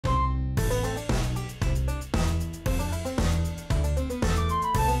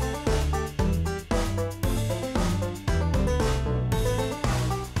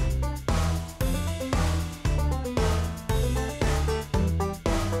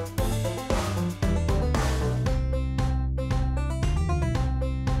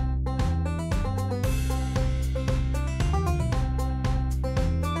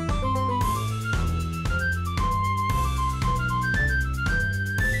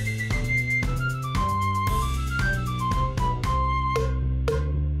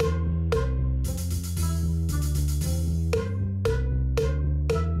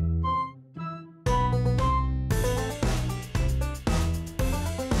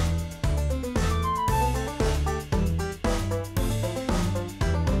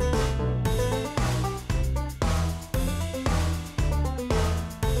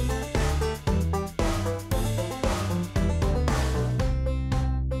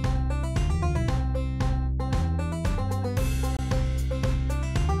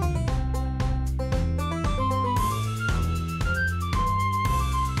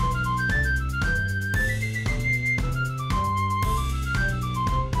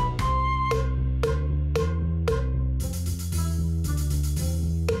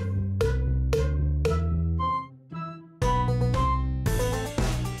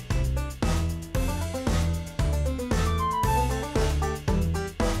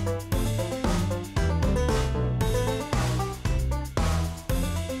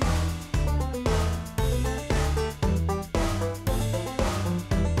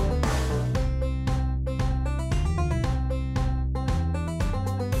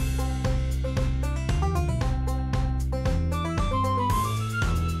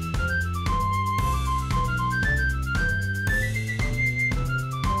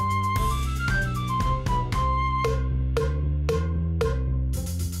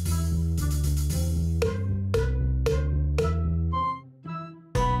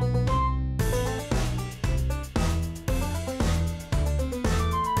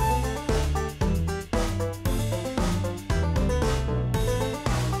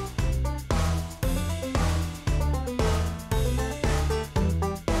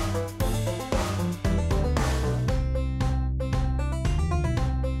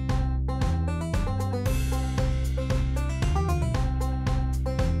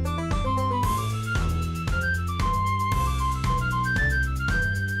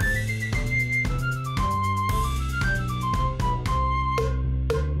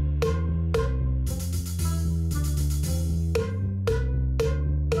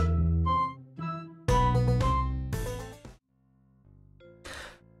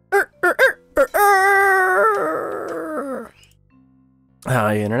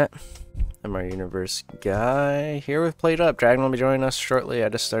Hi, Internet. I'm our universe guy here with Played Up. Dragon will be joining us shortly. I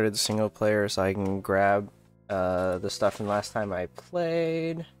just started the single player so I can grab the stuff from last time I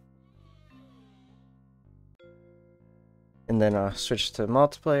played. And then I'll switch to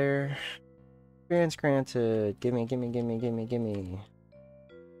multiplayer. Experience granted. Gimme, gimme, gimme, gimme, gimme.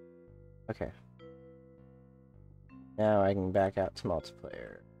 Okay. Now I can back out to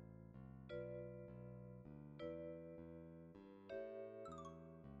multiplayer.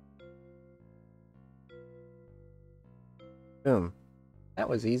 Boom. That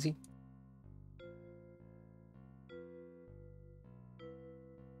was easy.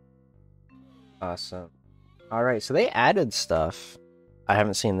 Awesome. Alright, so they added stuff. I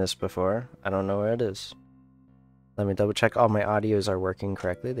haven't seen this before. I don't know where it is. Let me double check all my audios are working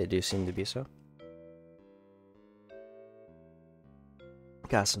correctly. They do seem to be so.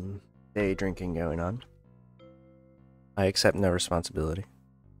 Got some day drinking going on. I accept no responsibility.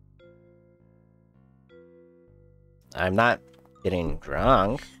 I'm not getting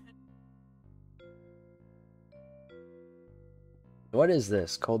drunk. What is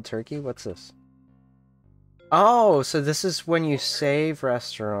this? Cold turkey? What's this? Oh, so this is when you save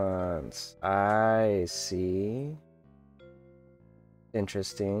restaurants. I see.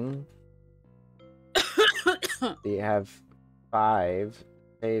 Interesting. You have 5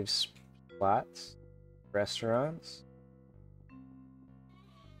 save slots, restaurants.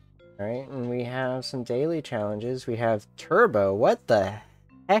 Alright, and we have some daily challenges. We have Turbo. What the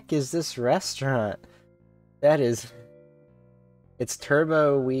heck is this restaurant? That is... It's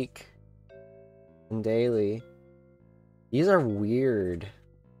Turbo Week and Daily. These are weird.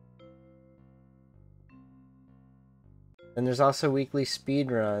 And there's also weekly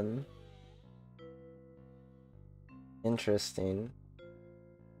speed run. Interesting.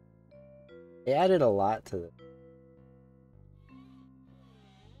 They added a lot to this.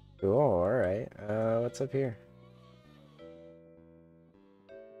 Cool, alright. What's up here?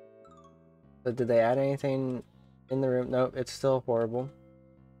 So did they add anything in the room? Nope, it's still horrible.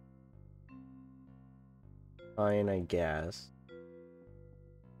 Fine, I guess.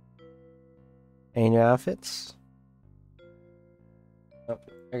 Any new outfits?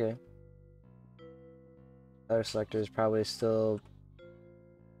 Nope, okay. Other selector is probably still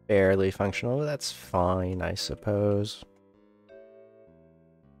barely functional, but that's fine, I suppose.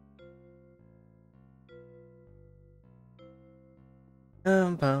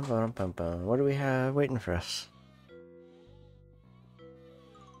 What do we have waiting for us?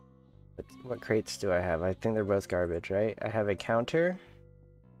 What crates do I have? I think they're both garbage, right? I have a counter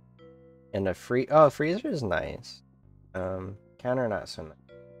and a freezer is nice. Counter not so nice.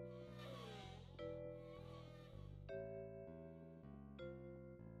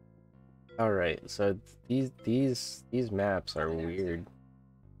 All right, so these maps are weird.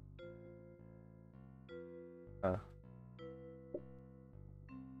 Huh.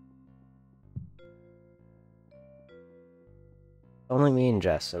 Only me and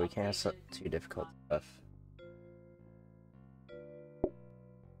Jess, so we can't have too difficult stuff.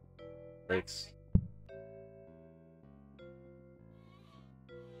 Thanks.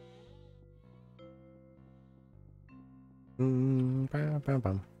 Bam, bam,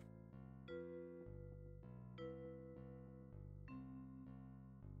 bam.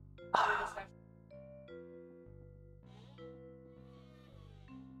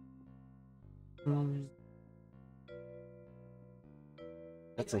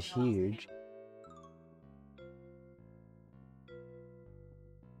 That's a huge.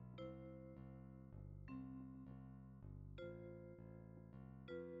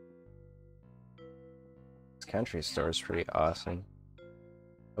 This country store is pretty awesome.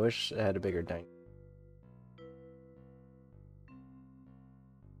 I wish it had a bigger dining.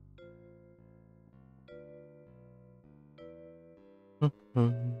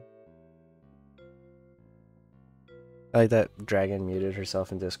 I like that Dragon muted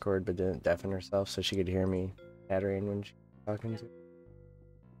herself in Discord but didn't deafen herself so she could hear me chattering when she was talking to.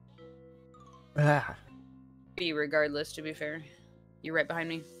 Ah. You regardless, to be fair. You're right behind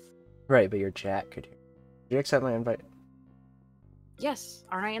me. Right, but your chat could hear. Did you accept my invite? Yes.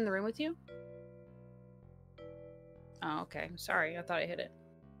 Aren't I in the room with you? Oh, okay. Sorry. I thought I hit it.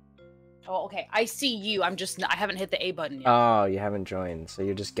 Oh, okay. I see you. I haven't hit the A button yet. Oh, you haven't joined, so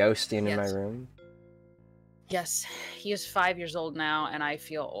you're just ghosting in my room? Yes. He is 5 years old now, and I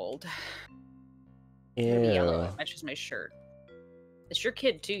feel old. Ew. Yellow. It matches my shirt. It's your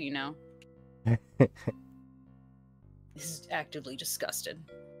kid, too, you know. This is actively disgusted.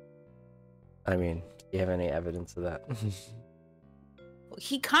 I mean, do you have any evidence of that?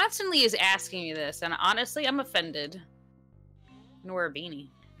 He constantly is asking me this, and honestly, I'm offended. And wear a beanie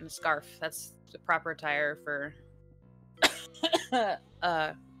and a scarf. That's the proper attire for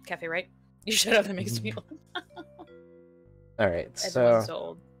cafe, right? You shut up, that makes me old. Alright, Everyone's so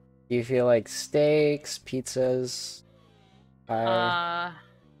old. do you feel like steaks, pizzas, pie?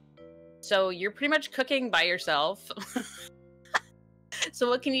 So you're pretty much cooking by yourself. So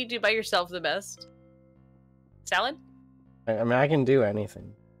what can you do by yourself the best? Salad? I mean, I can do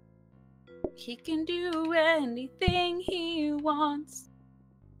anything. He can do anything he wants.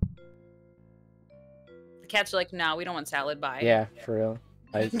 The cats are like, no, we don't want salad. Bye. Yeah, for real.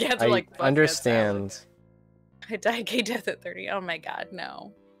 Cats are like, fuck that understand. salad. I died gay death at 30. Oh my god,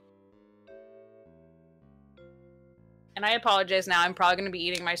 no. And I apologize now. I'm probably going to be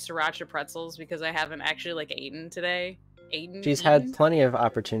eating my sriracha pretzels because I haven't actually like eaten today. She's had plenty of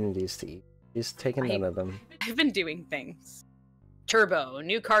opportunities to eat. She's taken none of them. I've been doing things. Turbo,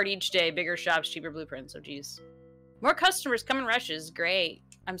 new card each day, bigger shops, cheaper blueprints. Oh geez. More customers come in rushes. Great.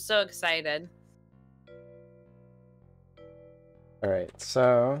 I'm so excited. Alright,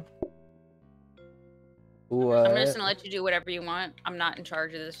 so what? I'm just gonna let you do whatever you want. I'm not in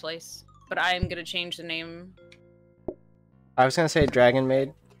charge of this place. But I am gonna change the name. I was gonna say Dragon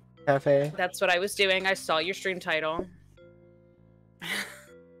Maid Cafe. That's what I was doing. I saw your stream title.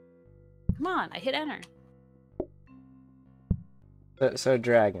 Come on, I hit enter. So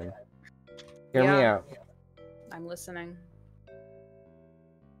Dragon. Hear me out. I'm listening.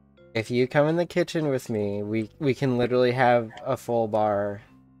 If you come in the kitchen with me, we can literally have a full bar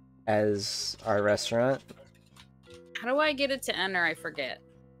as our restaurant. How do I get it to enter? I forget.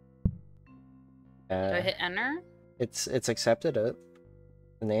 Do I hit enter? It's accepted it.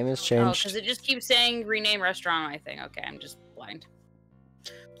 The name has changed. Oh, because it just keeps saying rename restaurant on my thing. Okay, I'm just blind.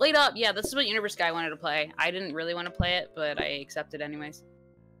 Blade Up! Yeah, this is what Universe Guy wanted to play. I didn't really want to play it, but I accepted anyways.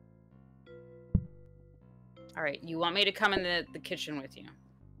 Alright, you want me to come in the kitchen with you?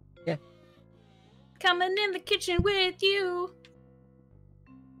 Yeah. Coming in the kitchen with you!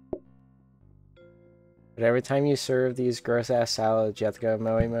 But every time you serve these gross-ass salads, you have to go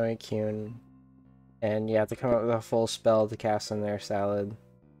Moe Moe Kyun. And you have to come up with a full spell to cast on their salad.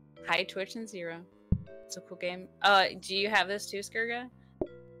 Hi, Twitch and Zero. It's a cool game. Do you have this too, Skirga?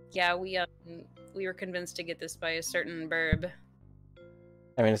 Yeah, we were convinced to get this by a certain burb.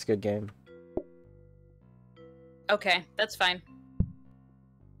 I mean, it's a good game. Okay, that's fine.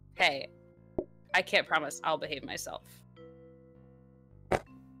 Hey, I can't promise I'll behave myself.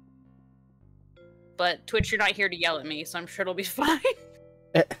 But Twitch, you're not here to yell at me, so I'm sure it'll be fine.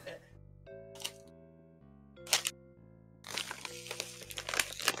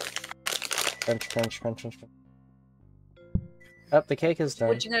 Crunch, crunch, crunch, crunch. Oh, the cake is done.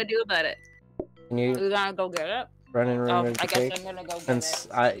 What you gonna do about it? Can you gonna go get it? run and remove the I cake? guess I'm gonna go get Since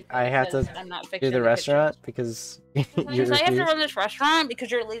it. I have to I'm not do fixing the restaurant because you Because I have to refuse. run this restaurant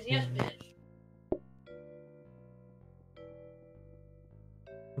because you're a lazy ass bitch.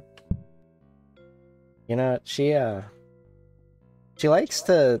 You know, she likes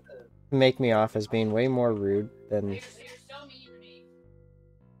to make me off as being way more rude than You're so mean to me.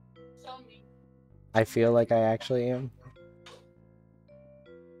 So mean. I feel like I actually am.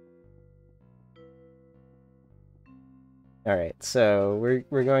 Alright, so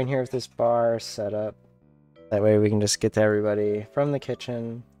we're going here with this bar set up. That way we can just get to everybody from the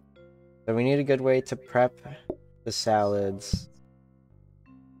kitchen. So we need a good way to prep the salads.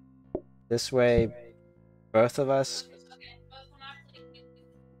 This way, both of us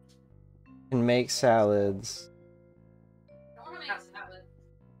can make salads.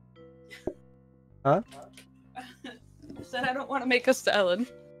 Huh? I said I don't want to make a salad.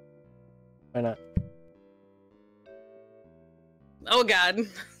 Why not? Oh god.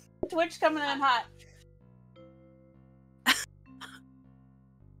 Twitch coming in hot.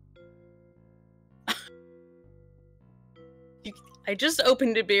 I just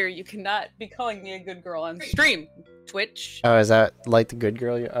opened a beer. You cannot be calling me a good girl on stream. Twitch. Oh, is that like the good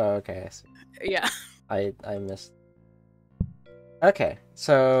girl? Oh, okay. I see. Yeah. I missed. Okay,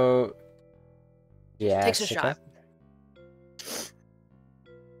 so yeah. Takes a shot.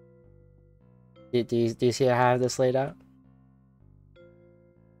 Do you see how I have this laid out?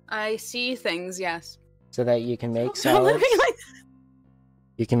 I see things, yes. So that you can make Don't look salads? at me like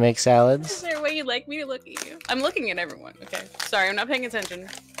You can make Is salads, there a way you'd like me to look at you? I'm looking at everyone, okay. Sorry, I'm not paying attention.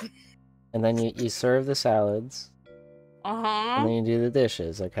 and then you serve the salads, and Uh-huh. then you do the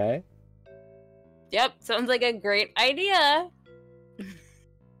dishes, okay? Yep, sounds like a great idea.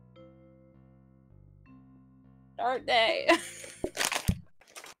 Start day.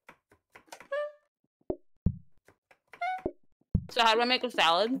 So how do I make a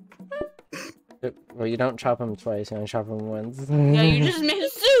salad? Well, you don't chop them twice, you only chop them once. Yeah, you just made a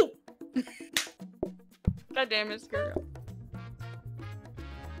soup! God damn it, Skirtle.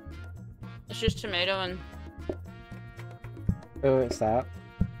 It's just tomato and... Oh, stop.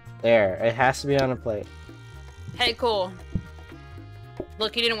 There, it has to be on a plate. Hey, cool.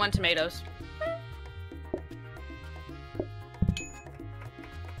 Look, he didn't want tomatoes.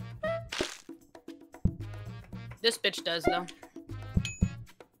 This bitch does, though.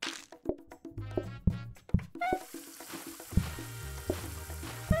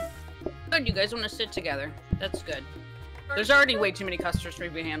 Good, you guys want to sit together. That's good. There's already way too many customers for me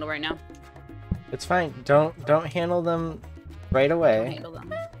to handle right now. It's fine. Don't handle them right Don't away. handle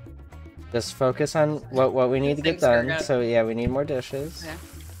them. Just focus on what we need to get Thanks, done. So yeah, we need more dishes. Okay.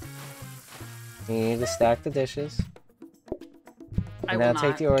 We need to stack the dishes. I And will now not.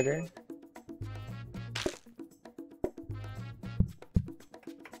 take the order.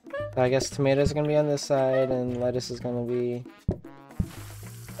 So I guess tomatoes are gonna be on this side, and lettuce is gonna be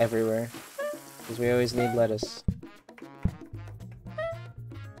everywhere. Because we always need lettuce.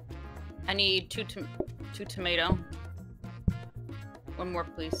 I need two tomato. One more,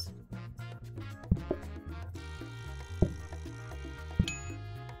 please.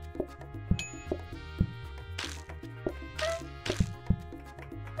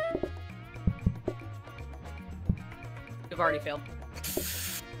 We've already failed.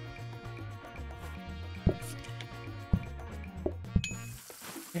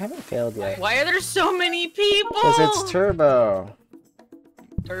 We haven't failed yet. Why are there so many people? Because it's turbo.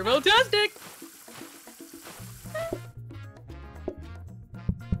 Turbo-tastic!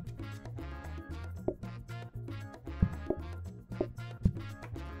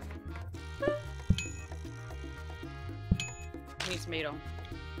 I need tomato.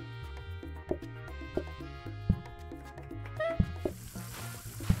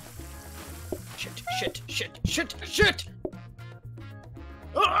 Shit!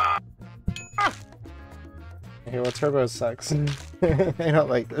 Ah! Okay, well, turbo sucks. I don't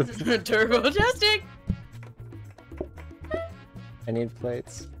like this. Turbo-tastic! I need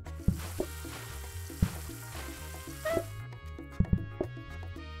plates.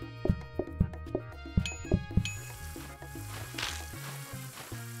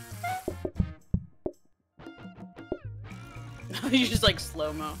 You just like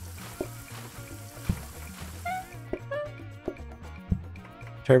slow-mo.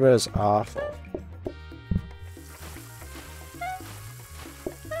 Turbo is awful.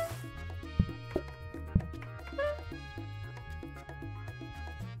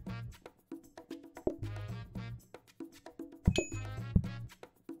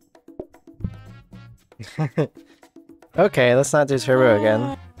 Okay, let's not do turbo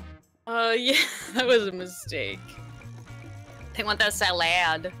again. Yeah, that was a mistake. They want that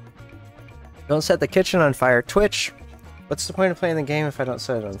salad. Don't set the kitchen on fire. Twitch! What's the point of playing the game if I don't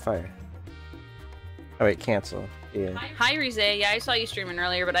set it on fire? Oh wait, cancel. Yeah. Hi, Rize. Yeah, I saw you streaming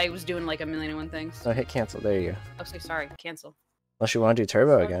earlier, but I was doing like a million and one things. Oh, hit cancel. There you go. Oh, so sorry. Cancel. Unless you want to do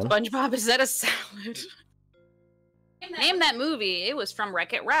turbo again. SpongeBob, is that a salad? Name that movie. It was from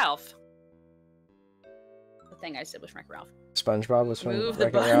Wreck-It Ralph. The thing I said was Wreck-It Ralph. SpongeBob was from Move the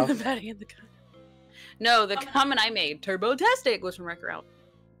Wreck-It button, Ralph. the Betty and the Gun. No, the comment I made, Turbo-tastic, was from Wreck-It Ralph.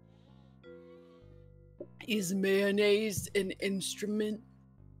 Is mayonnaise an instrument?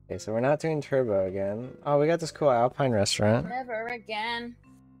 Okay, so we're not doing turbo again. Oh, we got this cool Alpine restaurant. Never again.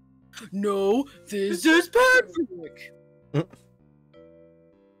 No, this is Patrick. I'm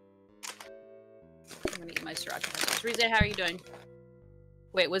gonna eat my sriracha. Rize, how are you doing?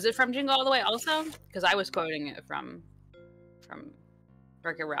 Wait, was it from Jingle All the Way also? Because I was quoting it from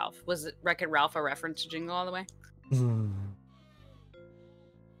Wreck-It Ralph. Was it Wreck-It Ralph a reference to Jingle All the Way?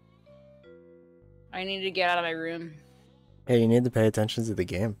 I need to get out of my room. Hey, you need to pay attention to the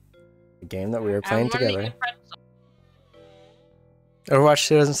game. The game that we were playing together. Overwatch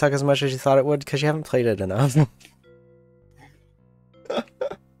 2 doesn't suck as much as you thought it would because you haven't played it enough.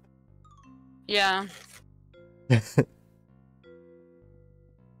 Yeah.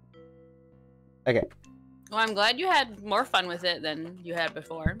 Okay. Well, I'm glad you had more fun with it than you had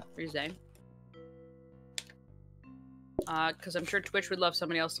before, Rize. Because I'm sure Twitch would love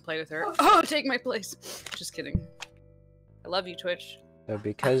somebody else to play with her. Oh, take my place. Just kidding. I love you, Twitch. So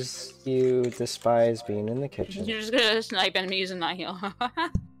because you despise being in the kitchen, You're just gonna snipe enemies and not heal.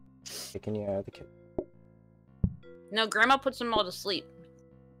 kicking you out of the kitchen. No, Grandma puts them all to sleep.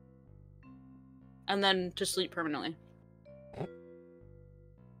 And then to sleep permanently.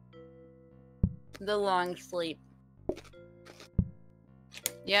 The long sleep.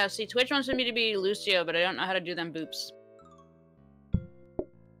 Yeah, see, Twitch wants me to be Lucio, but I don't know how to do them boops.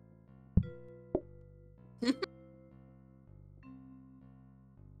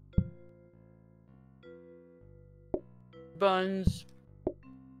 buns.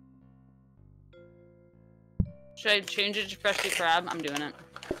 Should I change it to freshly crab? I'm doing it.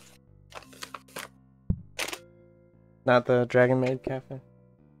 Not the Dragon Maid Cafe?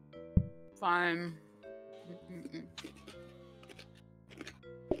 Fine.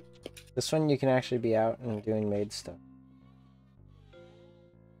 This one you can actually be out and doing maid stuff.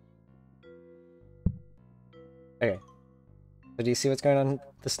 Okay. So do you see what's going on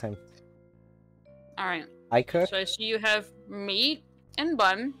this time? Alright. I cook. So I see you have meat and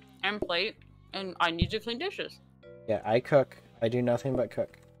bun and plate, and I need to clean dishes. Yeah, I cook. I do nothing but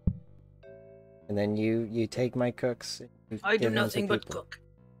cook. And then you take my cooks. And I do give them to nothing but people. cook.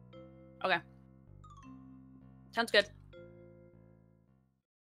 Okay. Sounds good.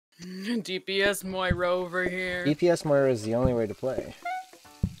 DPS Moira over here. DPS Moira is the only way to play.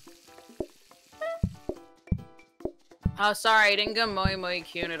 Oh, sorry, I didn't go Moi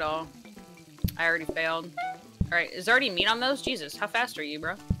Kyun at all. I already failed. Alright, is there already meat on those? Jesus, how fast are you,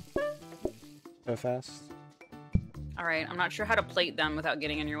 bro? So fast. Alright, I'm not sure how to plate them without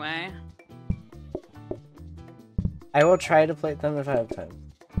getting in your way. I will try to plate them if I have time.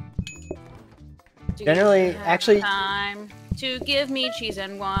 Do Generally, you have actually- time to give me cheese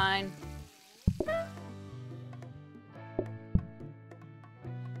and wine.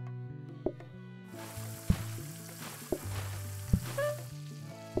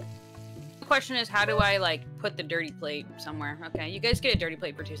 The question is, how do I, like, put the dirty plate somewhere? Okay, you guys get a dirty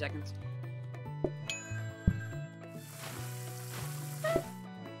plate for 2 seconds.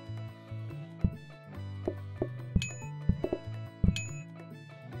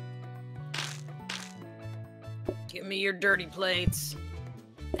 Give me your dirty plates.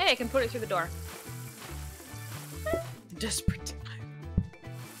 Hey, I can put it through the door. Desperate time.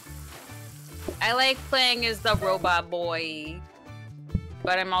 I like playing as the robot boy,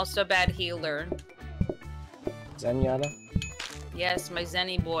 but I'm also a bad healer. Zenyatta? Yes, my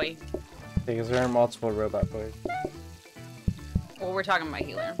Zenny boy. Because there are multiple robot boys. Well, we're talking about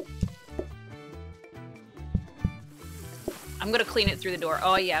healer. I'm gonna clean it through the door.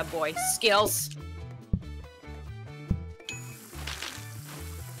 Oh yeah, boy. Skills.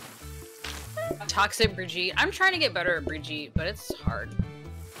 Toxic Brigitte. I'm trying to get better at Brigitte, but it's hard.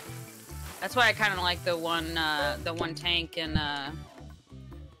 That's why I kind of like the one tank in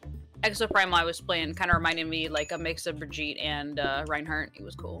Exoprimal I was playing. Kind of reminded me like a mix of Brigitte and Reinhardt. It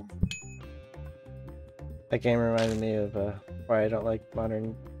was cool. That game reminded me of why I don't like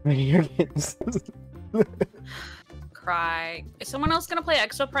modern video games. Cry. Is someone else gonna play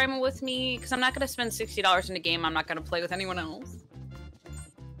Exoprimal with me? Because I'm not gonna spend $60 in a game I'm not gonna play with anyone else.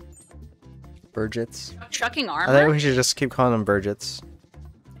 Burgits. Chucking I armor? think we should just keep calling them Burgits.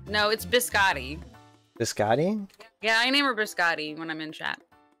 No, it's Biscotti. Biscotti? Yeah, I name her Biscotti when I'm in chat.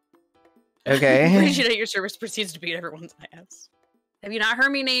 Okay. Appreciate that your service proceeds to beat everyone's ass. Have you not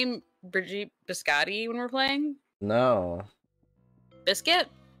heard me name Brigitte Biscotti when we're playing? No. Biscuit?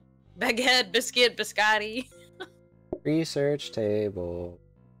 Baguette, biscuit, biscotti. Research table.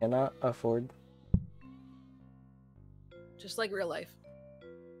 Cannot afford. Just like real life.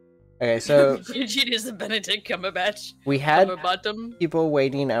 Okay, so Brigitte is the Benedict Cumberbatch. we had Cumberbottom. people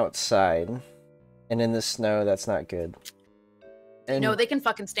waiting outside, and in the snow, that's not good. And No, they can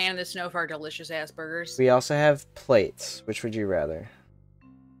fucking stand in the snow for our delicious ass burgers. we also have plates. Which would you rather?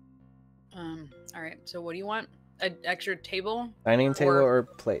 Alright, so what do you want? An extra table? Dining table or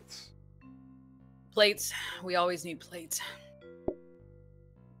plates? Plates. We always need plates.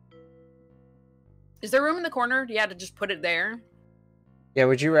 Is there room in the corner? Yeah, to just put it there? Yeah,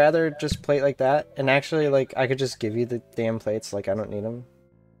 would you rather just plate like that? And actually, like, I could just give you the damn plates. Like, I don't need them.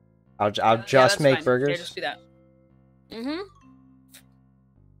 I'll Yeah, just that's make fine. burgers. Yeah, just do that. Mm-hmm.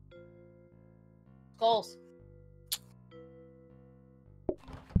 Goals.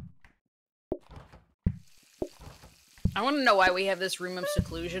 I want to know why we have this room of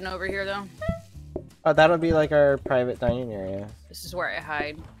seclusion over here, though. Oh, that'll be like our private dining area. This is where I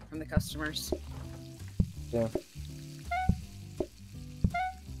hide from the customers. Yeah.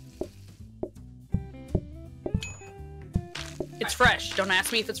 It's fresh. Don't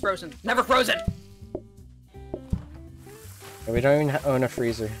ask me if it's frozen. Never frozen. We don't even own a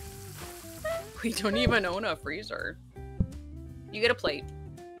freezer. We don't even own a freezer. You get a plate.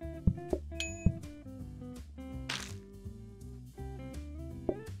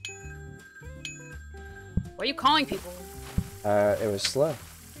 Why are you calling people? It was slow.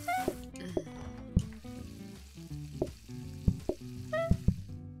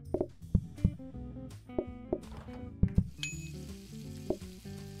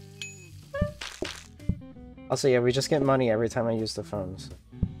 Also, yeah, we just get money every time I use the phone. So.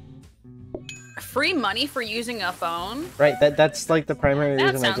 free money for using a phone? Right, that's like the primary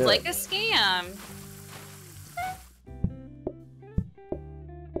That reason I sounds do like it. a scam.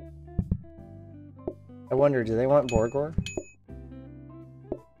 I wonder, do they want Borgor?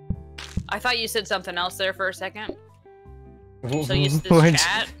 I thought you said something else there for a second. You so used to this What'd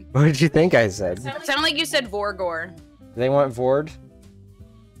chat. What did you think I said? It sounded like you said Vorgor. They want Vord?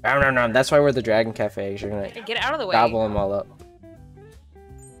 No. That's why we're the Dragon Cafe. You're gonna Get out of the way. gobble them all up.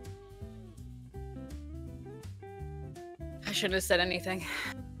 I shouldn't have said anything.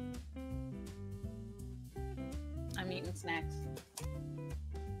 I'm eating snacks.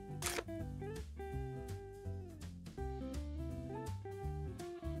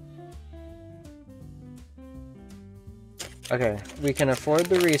 Okay, we can afford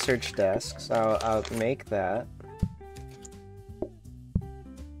the research desk, so I'll make that.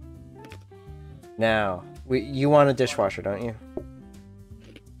 Now, you want a dishwasher, don't you?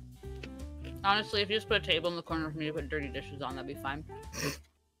 Honestly, if you just put a table in the corner for me to put dirty dishes on, that'd be fine.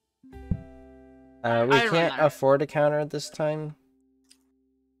 We can't afford a counter at this time.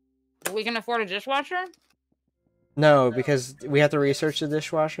 We can afford a dishwasher? No, because we have to research the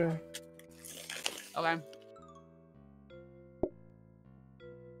dishwasher. Okay.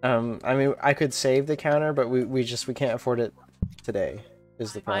 I mean, I could save the counter, but we can't afford it today,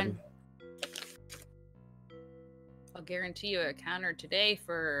 is the problem. I'll guarantee you a counter today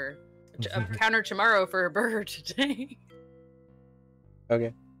for... a counter tomorrow for a burger today.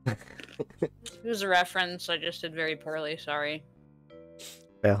 Okay. It was a reference, I just did very poorly, sorry.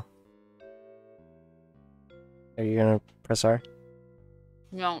 Well. Are you gonna press R?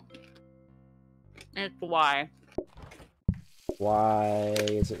 No. It's Y. Why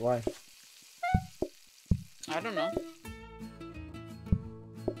is it Y? I don't know.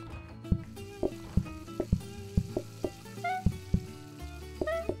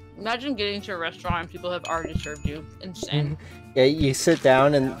 Imagine getting to a restaurant and people have already served you. Insane. Yeah, you sit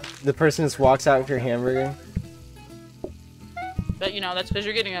down and the person just walks out with your hamburger. But you know, that's because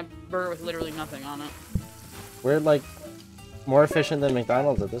you're getting a burger with literally nothing on it. We're like more efficient than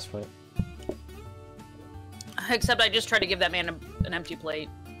McDonald's at this point. Except I just tried to give that man an empty plate.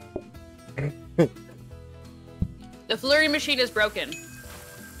 The flurry machine is broken.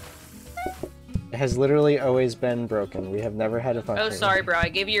 It has literally always been broken. We have never had a function. Oh, sorry, bro. I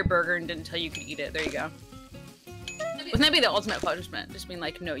gave you your burger and didn't tell you could eat it. There you go. Wouldn't that be the ultimate punishment? Just being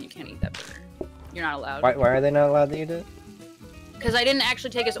like, no, you can't eat that burger. You're not allowed. Why are they not allowed to eat it? Because I didn't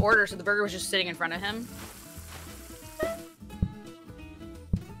actually take his order, so the burger was just sitting in front of him.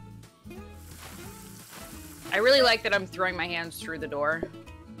 I really like that I'm throwing my hands through the door.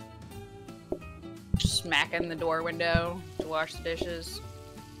 Just smacking the door window to wash the dishes.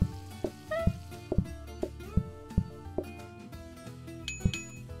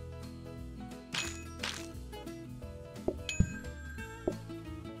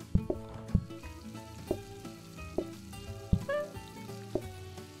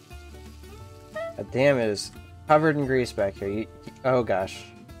 God damn, it is covered in grease back here. Oh gosh.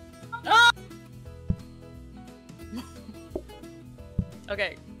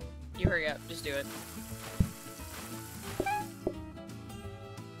 Okay, you hurry up. Just do it.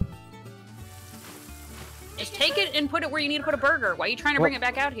 Just take it and put it where you need to put a burger. Why are you trying to bring it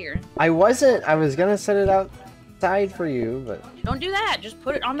back out here? I wasn't. I was gonna set it outside for you, but... Don't do that. Just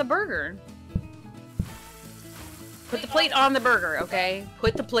put it on the burger. Put the plate on the burger, okay?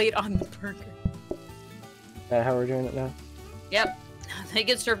 Put the plate on the burger. Is that how we're doing it now? Yep. They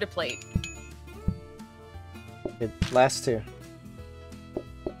get served a plate. Good. Last two.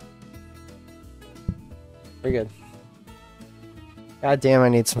 We're good. God damn, I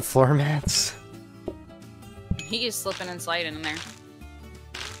need some floor mats. He is slipping and sliding in there.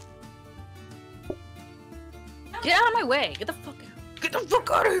 Get out of my way! Get the fuck out! Get the fuck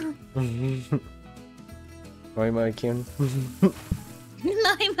out of here! Why am I Kyun?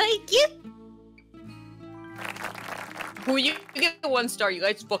 Well, you get 1 star. You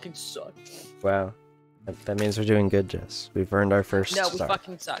guys fucking suck. Wow. That means we're doing good, Jess. We've earned our first No, star. we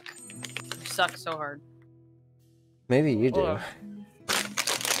fucking suck. We suck so hard. Maybe you do.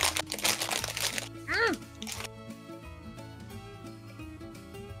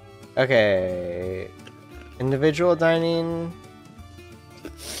 Okay. Individual dining.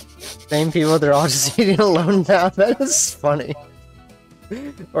 Same people, they're all just eating alone now. That is funny.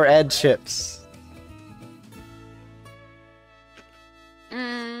 Or add chips.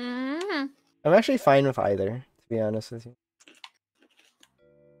 I'm actually fine with either, to be honest with you.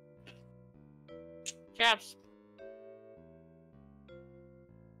 Chaps.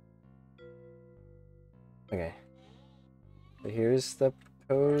 Okay. So here's the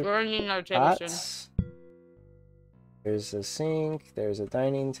coat We're gonna need another table soon. pots. There's a sink. There's a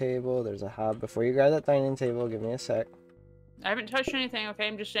dining table. There's a hob. Before you grab that dining table, give me a sec. I haven't touched anything, okay?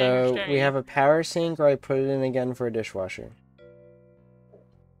 I'm just saying. So we have a power sink, or I put it in again for a dishwasher.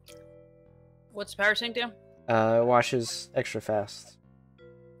 What's the power sink do? It washes extra fast.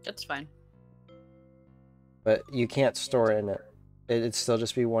 That's fine. But you can't store it in it. It'd still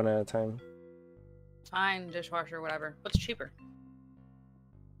just be one at a time. Fine, dishwasher, whatever. What's cheaper?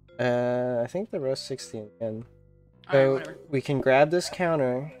 I think the roast 60 again. Alright, So whatever. we can grab this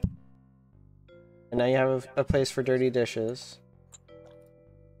counter. And now you have a place for dirty dishes.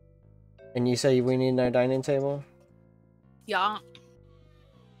 And you say we need another dining table? Yeah.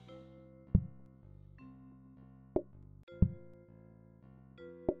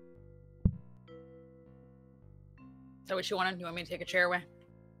 Is that what you wanted? You want me to take a chair away?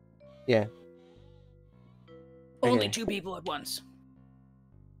 Yeah. Only Okay. 2 people at once.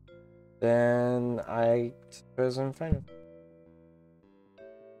 Then I suppose I'm fine.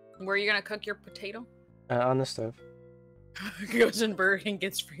 Where are you gonna cook your potato? On the stove. Goes in Burger King,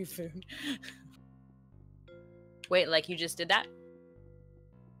 gets free food. Wait, like you just did that?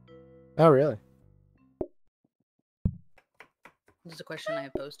 Oh, really? This is a question I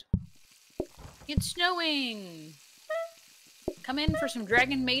have posed. It's snowing! Come in for some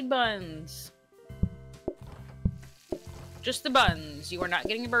Dragon Maid buns. Just the buns. You are not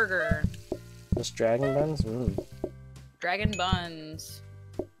getting a burger. Just dragon buns? Mm. Dragon buns.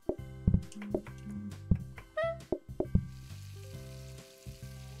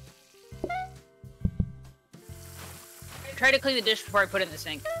 Try to clean the dish before I put it in the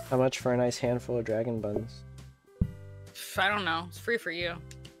sink. How much for a nice handful of dragon buns? I don't know. It's free for you.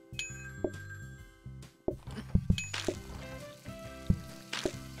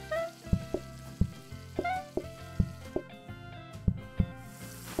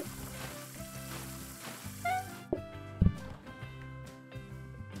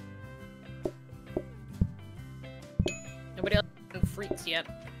 Nobody else has freaks yet.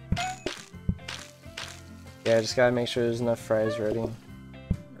 Yeah, I just gotta make sure there's enough fries ready.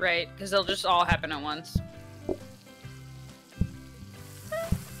 Right, because they'll just all happen at once.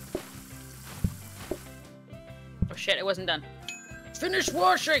 Oh shit, it wasn't done. Finish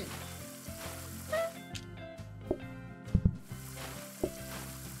washing!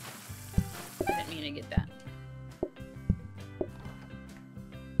 I didn't mean to get that.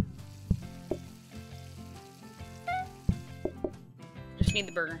 Just need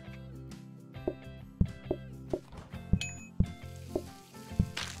the burger.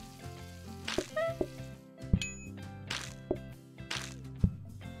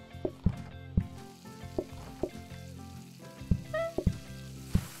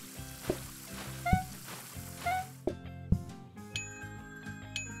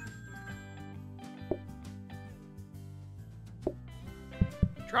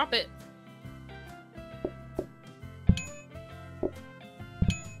 Drop it.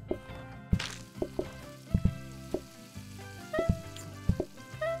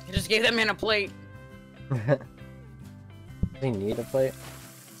 I just gave that man a plate. They need a plate?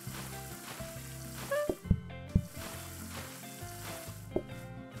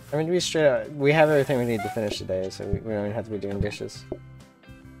 I mean, to be straight out, we have everything we need to finish today, so we don't even have to be doing dishes.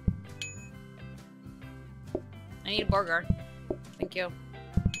 I need a burger. Thank you.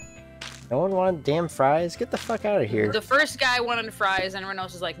 No one wanted damn fries? Get the fuck out of here. The first guy wanted fries, and everyone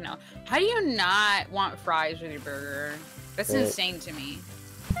else was like, no. How do you not want fries with your burger? That's Right. insane to me.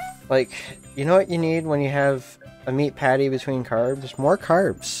 Like, you know what you need when you have a meat patty between carbs? More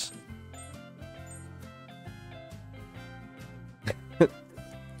carbs.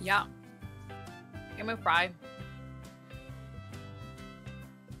 Yeah. Give me a fry.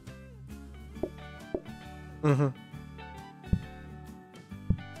 Mm-hmm.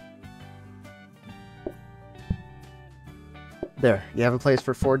 There, you have a place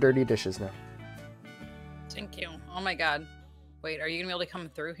for 4 dirty dishes now. Thank you. Oh my god. Wait, are you gonna be able to come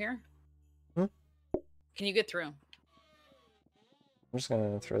through here? Hmm? Can you get through? I'm just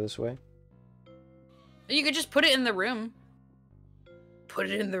gonna throw this away. You could just put it in the room. Put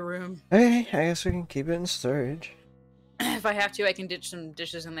it in the room. Okay, I guess we can keep it in storage. If I have to, I can ditch some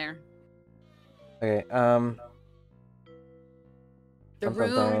dishes in there. Okay, The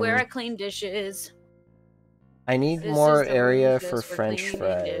room where I clean dishes. I need This more is the area room for just French cleaning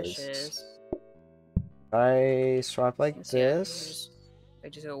fries. dishes. If I swap like So yeah, this, I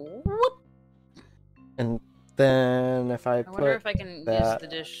just go whoop. and then if I I wonder put if I can use that... the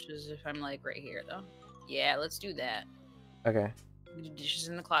dishes if I'm like right here though. Yeah, let's do that. Okay, Do dishes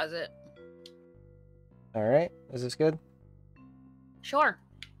in the closet. alright, is this good? Sure.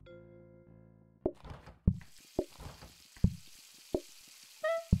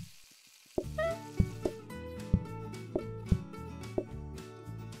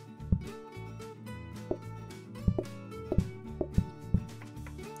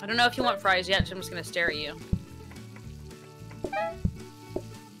 I don't know if you want fries yet, so I'm just gonna stare at you.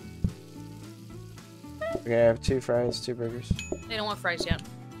 Okay, I have 2 fries, 2 burgers. They don't want fries yet.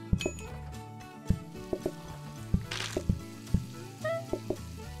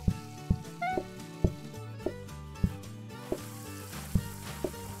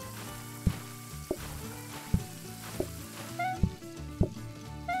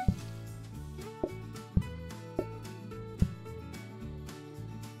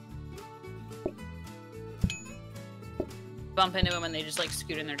 Bump into them and they just like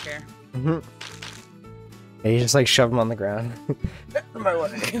scoot in their chair. Mm-hmm. Yeah, you just like shove them on the ground. My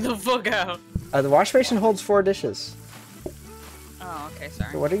way. Get the fuck out. The wash basin holds 4 dishes. Oh, okay,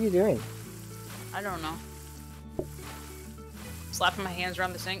 sorry. So what are you doing? I don't know. Slapping my hands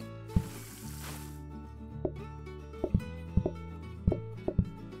around the sink.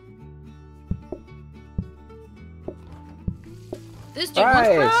 This dude wants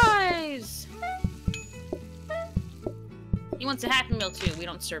fries! He wants a Happy Meal too. We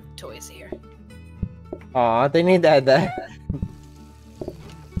don't serve toys here. Aw, they need to add that.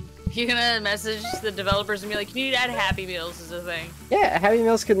 You're gonna message the developers and be like, you need to add Happy Meals as a thing. Yeah, Happy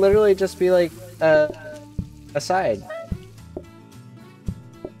Meals could literally just be like a side.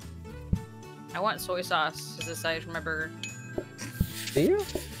 I want soy sauce as a side for my burger. Do you?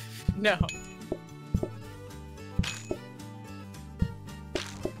 No.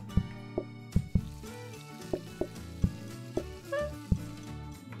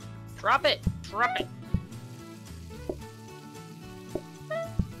 Drop it! Drop it!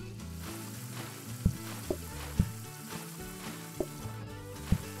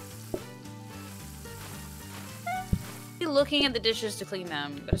 Be looking at the dishes to clean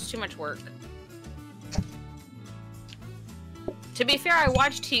them, but it's too much work. To be fair, I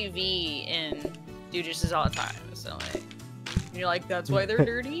watch TV and do dishes all the time, so like, you're like, that's why they're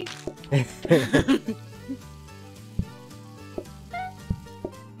dirty?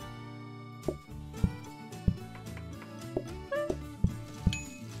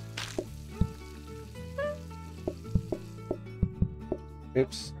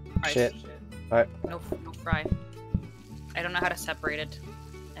 Oops. Fries. Shit. Alright. No fry. I don't know how to separate it.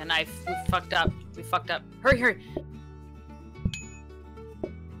 And we fucked up. We fucked up. Hurry, hurry!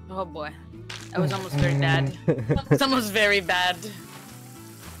 Oh boy. That was almost very bad. It's almost very bad.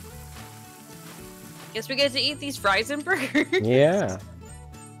 Guess we get to eat these fries and burgers. Yeah.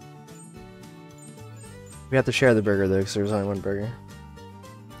 We have to share the burger though, because there was only 1 burger.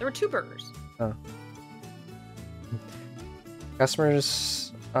 There were 2 burgers. Oh.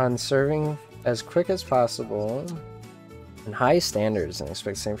 Customers on serving as quick as possible and high standards and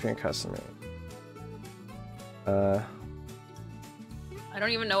expect the same from your customer. I don't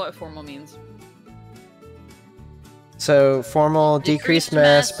even know what formal means. So, formal, decreased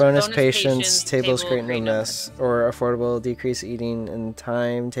mess, bonus patience, patience, tables table create no create no mess, or affordable, decreased eating and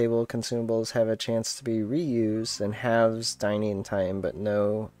time, table consumables have a chance to be reused, and halves dining time, but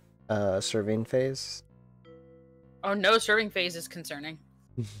no serving phase. Oh, no serving phase is concerning.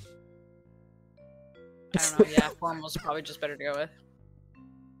 I don't know, yeah, formal's probably just better to go with.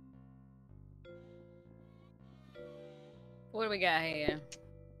 What do we got here?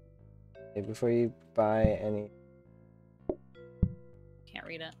 Okay, before you buy any... Can't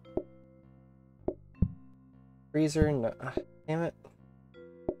read it. Freezer, no... damn it.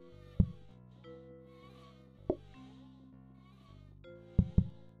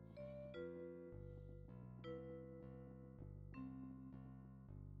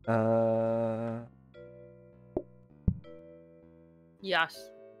 Yes.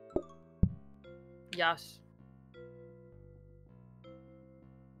 Yes.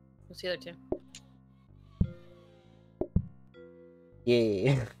 What's the other 2?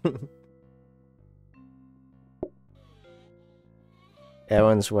 Yeah. That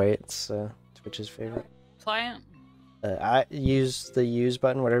one's white. It's Twitch's favorite. Apply it. I use the use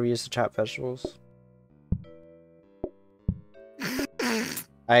button, whatever you use to chop vegetables.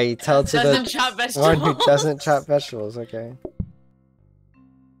 I tell to Doesn't the chop one vegetables. who doesn't chop vegetables, okay.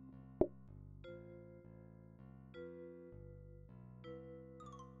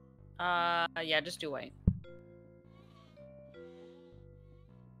 Yeah, just do white.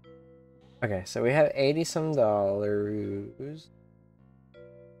 Okay, so we have $80-some.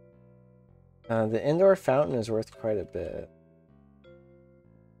 The indoor fountain is worth quite a bit.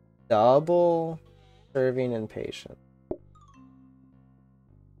 Double serving and patience.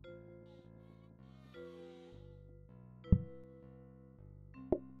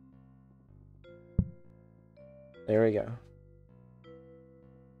 There we go.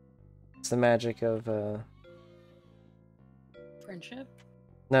 It's the magic of Friendship?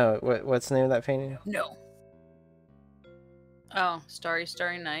 No, what's the name of that painting? No. Oh, Starry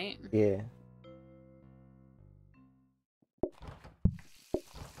Starry Night? Yeah.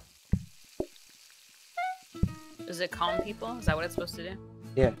 Does it calm people? Is that what it's supposed to do?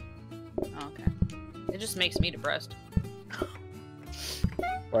 Yeah. Oh, okay. It just makes me depressed.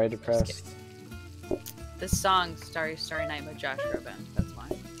 Why depressed? This song, Starry Starry Night by Josh Groban. That's why.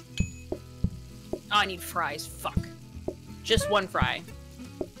 Oh, I need fries. Fuck. Just one fry.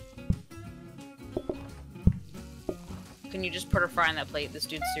 Can you just put a fry on that plate? This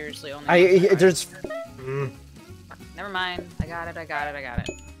dude's seriously only. There's. Never mind. I got it. I got it. I got it.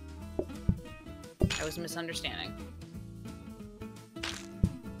 I was misunderstanding.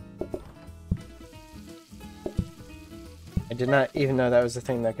 I did not even know that was a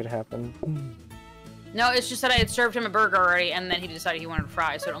thing that could happen. No, it's just that I had served him a burger already, and then he decided he wanted a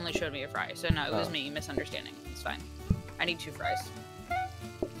fry, so it only showed me a fry. So no, it was me misunderstanding. It's fine. I need 2 fries.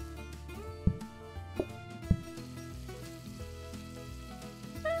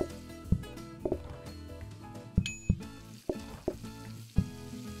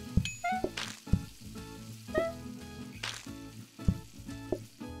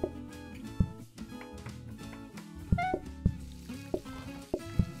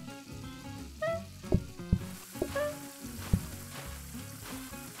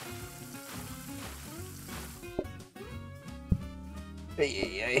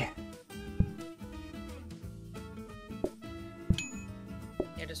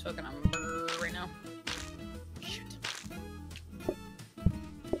 Yeah, just fucking on a burger right now. Shit.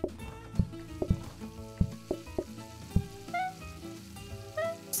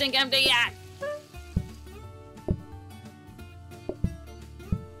 Sink empty yet.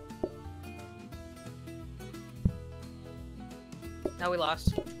 No, we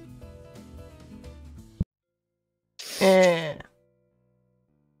lost.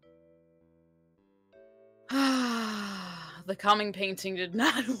 The calming painting did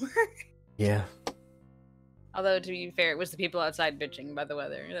not work. Yeah. Although, to be fair, it was the people outside bitching about the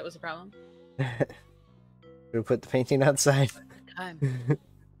weather. That was the problem. We put the painting outside. Time.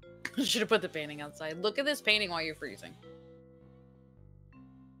 Should have put the painting outside. Look at this painting while you're freezing.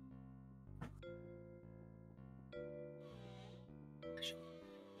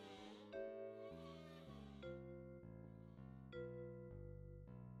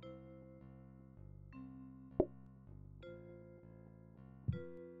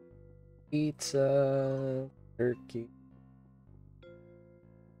 Pizza, turkey.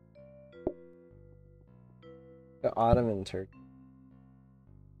 The Ottoman turkey.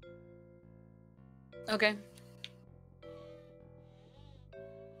 Okay.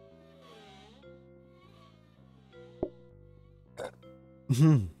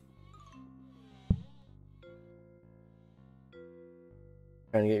 Trying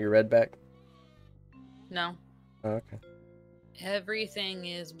to get your red back? No. Oh, okay. Everything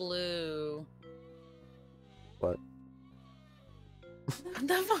is blue. What? What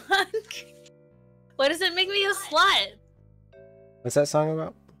the fuck? Why does it make me a slut? What's that song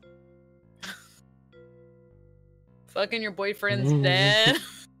about? Fucking your boyfriend's dead.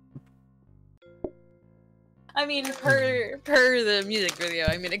 I mean, per the music video,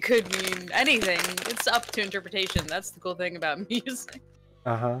 I mean, it could mean anything. It's up to interpretation. That's the cool thing about music.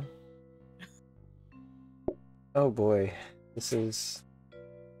 Uh-huh. Oh boy. This is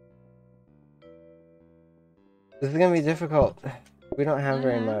gonna be difficult. We don't have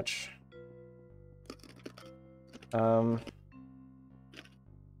very much.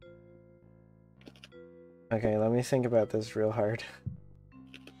 Okay, let me think about this real hard.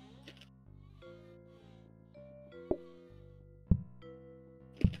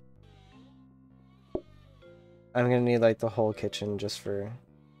 I'm gonna need like the whole kitchen just for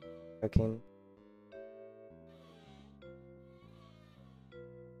cooking.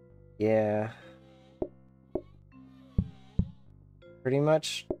 Yeah. Pretty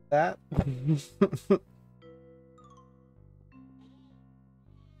much that. If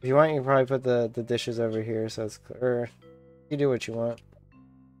you want, you can probably put the dishes over here, so it's or you do what you want.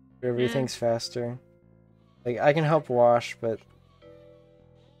 Everything's faster. Like I can help wash, but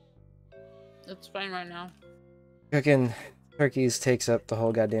It's fine right now. cooking turkeys takes up the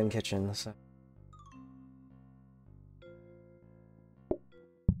whole goddamn kitchen. So.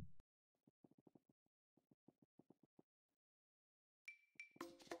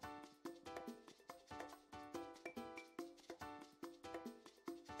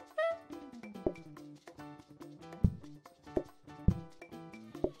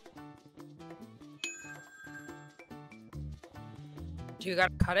 Do you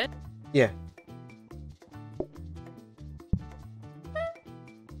gotta cut it? Yeah.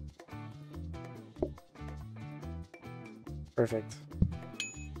 Perfect.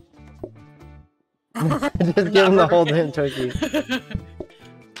 Just give him the whole damn turkey.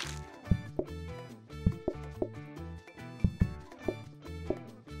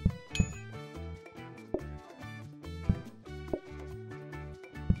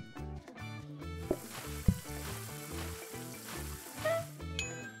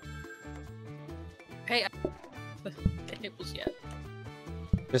 Hey, tables yet.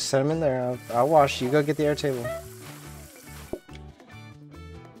 Just set him in there. I'll wash. You go get the air table.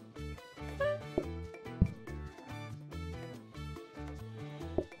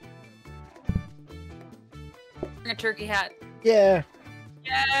 Bring a turkey hat. Yeah.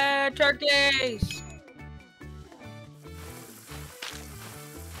 Yeah, turkeys!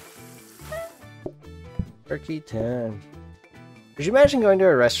 Turkey 10. Could you imagine going to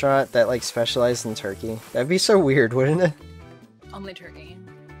a restaurant that like specialized in turkey? That'd be so weird, wouldn't it? Only turkey.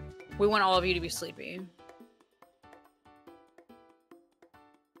 We want all of you to be sleepy.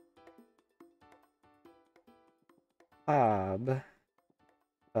 Hob.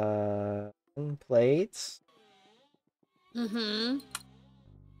 Plates. Mm-hmm.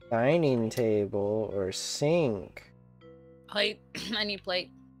 Dining table or sink. Plate. I need plate.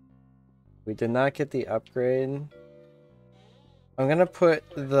 We did not get the upgrade. I'm gonna put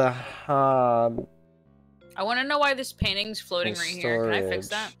the hob. I want to know why this painting's floating right here. Can I fix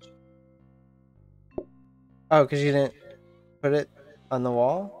that? Oh, because you didn't put it on the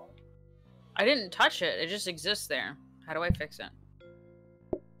wall? I didn't touch it. It just exists there. How do I fix it?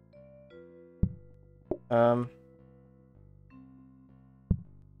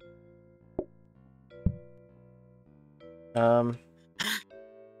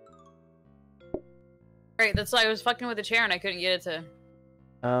 Right, that's why I was fucking with the chair and I couldn't get it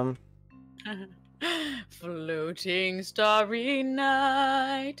to... Floating starry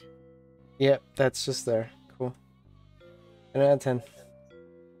night. Yep, that's just there. Cool. 10 out of 10.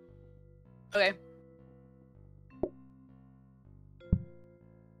 Okay.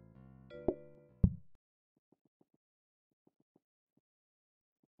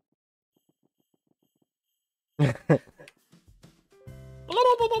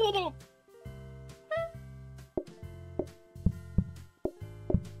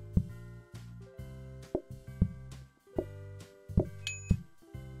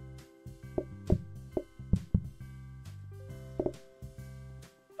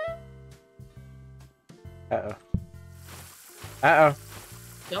 Uh-oh. Uh-oh.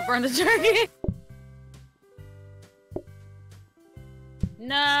 Don't burn the turkey.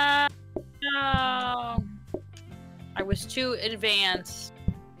 No. No. I was too advanced.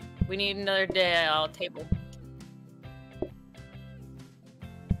 We need another table.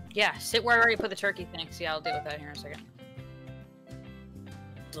 Yeah, sit where I already put the turkey. Thanks. Yeah, I'll deal with that here in a second.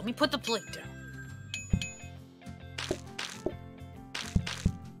 Let me put the plate down.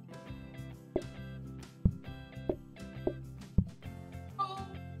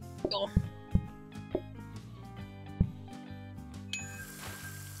 Go.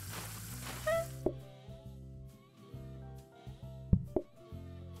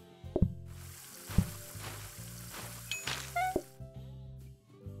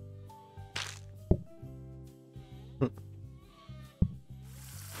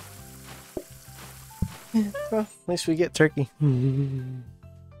 Well, at least we get turkey.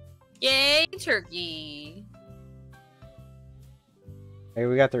 Yay, turkey! Hey,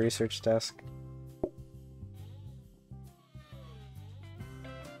 we got the research desk.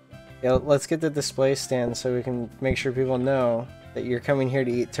 Yeah, let's get the display stand so we can make sure people know that you're coming here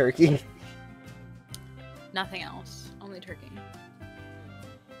to eat turkey. Nothing else. Only turkey.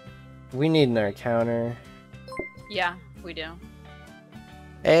 We need another counter. Yeah, we do.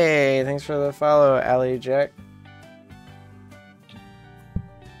 Hey, thanks for the follow, Ali Jack.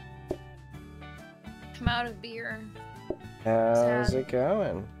 I'm out of beer. How's Sad. it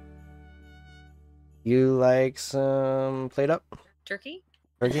going? You like some plate up? Turkey?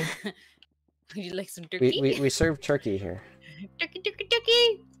 Turkey? Would you like some turkey? We serve turkey here. Turkey, turkey,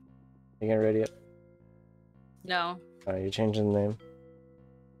 turkey! You getting ready up? No. Oh, you're changing the name.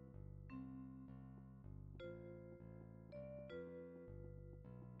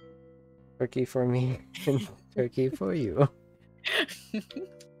 Turkey for me, and turkey for you.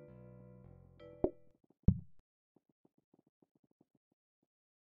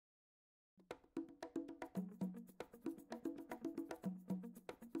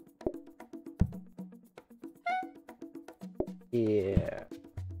 Yeah.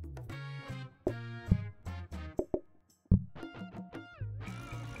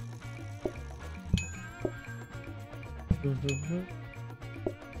 If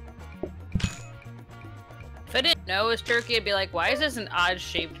I didn't know it was turkey, I'd be like, why is this an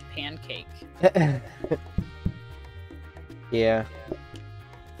odd-shaped pancake? Yeah.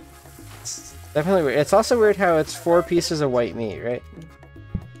 It's definitely weird. It's also weird how it's 4 pieces of white meat, right?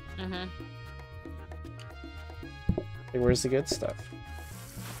 Mm-hmm. Hey, where's the good stuff?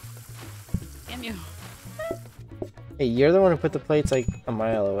 Damn you. Hey, you're the one who put the plates like a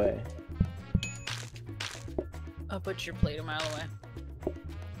mile away. I'll put your plate a mile away.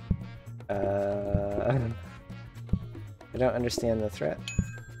 I don't understand the threat.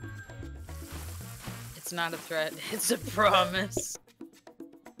 It's not a threat, it's a promise.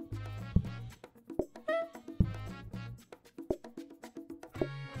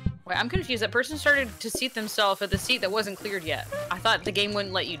 Wait, I'm confused. That person started to seat themselves at the seat that wasn't cleared yet. I thought the game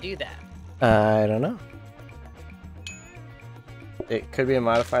wouldn't let you do that. I don't know. It could be a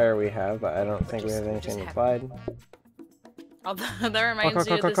modifier we have, but I don't think we have anything applied. Although that reminds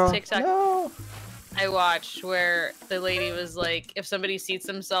me of this TikTok I watched where the lady was like, if somebody seats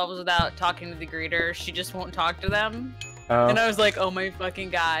themselves without talking to the greeter, she just won't talk to them. Oh. And I was like, oh my fucking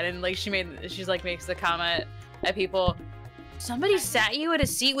god. And like she's like makes the comment at people, somebody sat you at a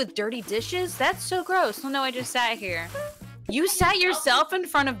seat with dirty dishes? That's so gross. No, I just sat here. You sat yourself in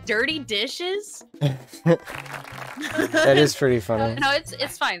front of dirty dishes? That is pretty funny. No,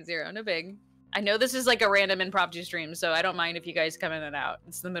 it's fine, Zero. No big. I know this is like a random impromptu stream, so I don't mind if you guys come in and out.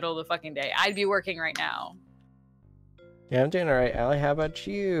 It's the middle of the fucking day. I'd be working right now. Yeah, I'm doing alright, Allie. How about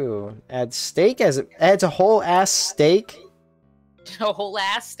you? Add steak as it adds a whole ass steak? A whole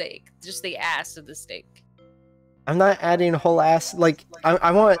ass steak. Just the ass of the steak. I'm not adding a whole ass, like,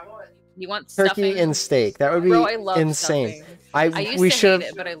 I want you want turkey stuffing? and steak. That would be Bro, I love insane. Stuffing. I used to hate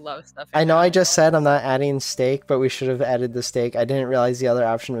it, but I love stuffing. I know I just said I'm not adding steak, but we should have added the steak. I didn't realize the other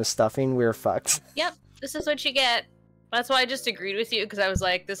option was stuffing. We were fucked. Yep, this is what you get. That's why I just agreed with you, because I was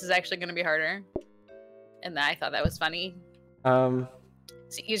like, this is actually going to be harder. And I thought that was funny.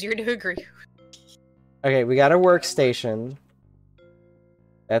 It's easier to agree. Okay, we got a workstation.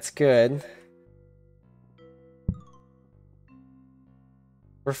 That's good.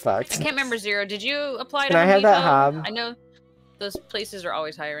 We're fucked. I can't remember, Zero. Did you apply to Can I Home have that Depot? hob? I know those places are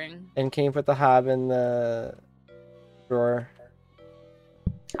always hiring. And can you put the hob in the drawer?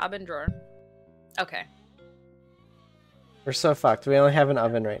 Hob and drawer. Okay. We're so fucked. We only have an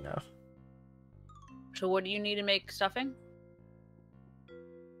oven right now. So what do you need to make stuffing?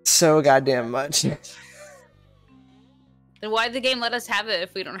 So goddamn much. Then why'd the game let us have it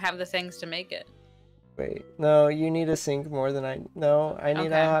if we don't have the things to make it? Wait, no, you need a sink more than I. No, I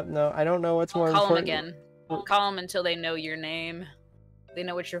need a hob. No, I don't know what's more Call important. them again. Call them until they know your name. They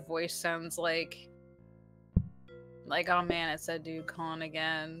know what your voice sounds like. Like, oh man, it's that dude calling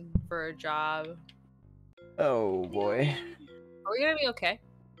again for a job. Oh boy. Are we gonna be okay?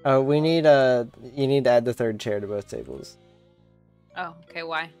 Oh, we need you need to add the third chair to both tables. Oh, okay,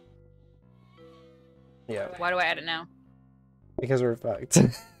 why? Yeah. Why do I add it now? Because we're fucked.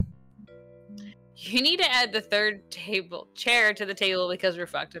 You need to add the third chair to the table because we're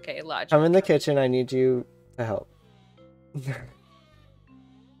fucked. Okay, logic. I'm in the kitchen. I need you to help.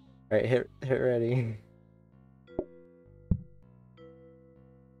 Alright, hit ready.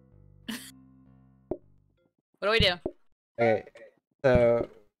 What do we do? Okay, so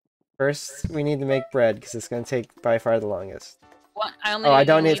first we need to make bread because it's going to take by far the longest. What? I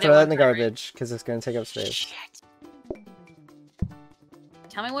don't need to throw that in the garbage because it's going to take up space. Shit.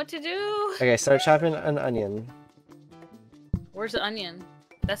 Tell me what to do. Okay, start chopping an onion. Where's the onion?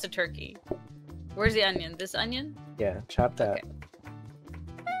 That's a turkey. Where's the onion? This onion? Yeah, chop that. Okay.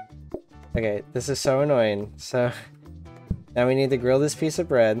 Okay, this is so annoying. So now we need to grill this piece of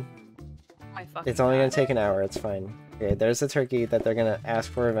bread. My fucking It's only God. going to take an hour. It's fine. Okay, there's the turkey that they're going to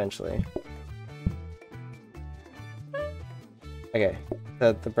ask for eventually. Okay,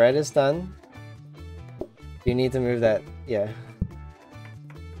 so the bread is done. You need to move that. Yeah.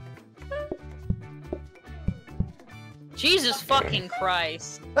 Jesus fucking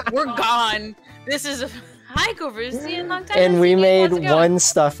Christ. We're gone. This is a... Hi, Cooper. See you in a long time. And we made How's it going? one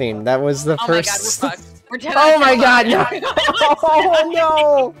stuffing. That was the Oh first. my God, we're fucked. We're 10 Oh my God! now. No!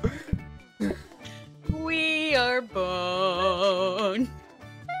 Oh no! We are born.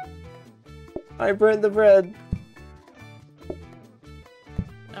 I burnt the bread.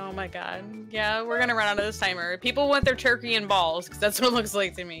 Oh my God. Yeah, we're gonna run out of this timer. People want their turkey and balls, because that's what it looks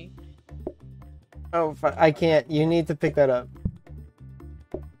like to me. Oh, I can't. You need to pick that up.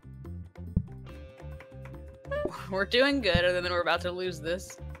 We're doing good, other than we're about to lose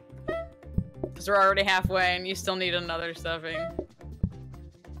this. Because we're already halfway, and you still need another stuffing.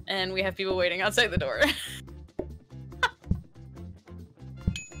 And we have people waiting outside the door.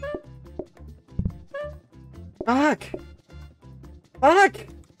 Fuck! Fuck!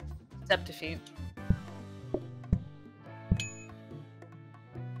 Accept defeat.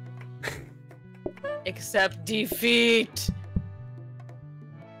 Accept defeat.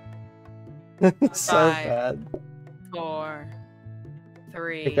 So 5, bad. 4,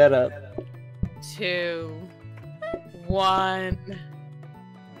 3, Pick that up. 2, 1.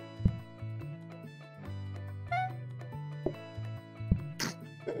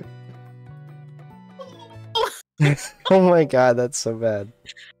 Oh my god, that's so bad.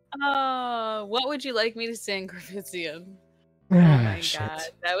 What would you like me to sing, Griffithian? Oh Ah, my god,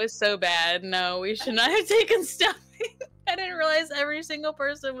 that was so bad. No, we should not have taken stuffing. I didn't realize every single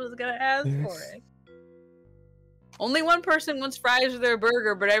person was gonna ask for it. Only one person wants fries with their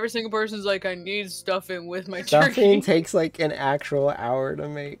burger, but every single person's like, I need stuffing with my turkey. Stuffing takes like an actual hour to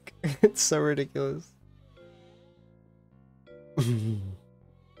make. It's so ridiculous. I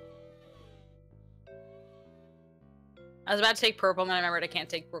was about to take purple, and then I remembered I can't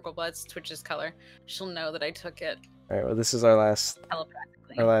take purple, but it's Twitch's color. She'll know that I took it. Alright, well this is our last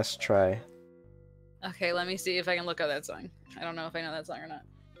try. Okay, let me see if I can look up that song. I don't know if I know that song or not.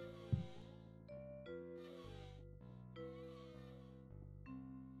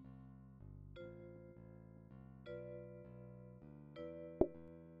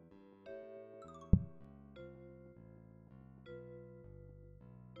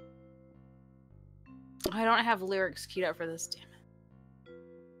 I don't have lyrics keyed up for this, damn it.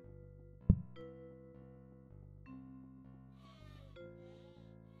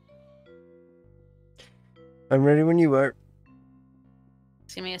 I'm ready when you are.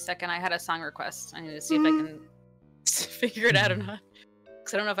 Give me a second, I had a song request. I need to see if I can figure it out or not.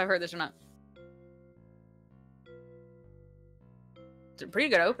 Because I don't know if I've heard this or not. It's a pretty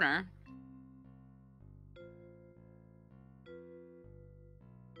good opener.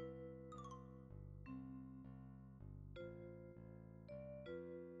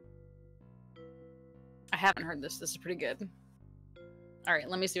 I haven't heard this. This is pretty good. Alright,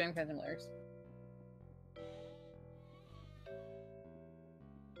 let me see if I can find some lyrics.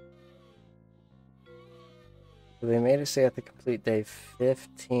 They made us stay at the complete day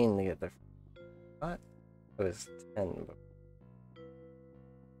 15 to get their... What? It was 10. But...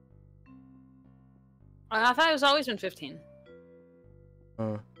 I thought it was always been 15.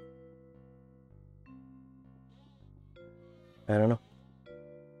 I don't know.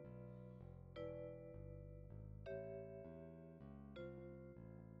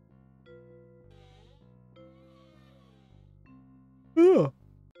 Ooh.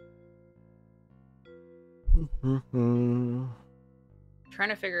 Trying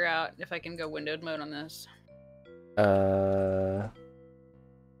to figure out if I can go windowed mode on this.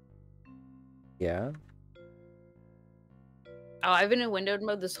 Yeah. Oh, I've been in windowed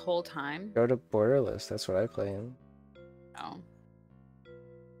mode this whole time. Go to borderless. That's what I play in. Oh.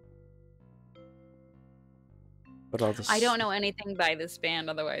 But all this... I don't know anything by this band,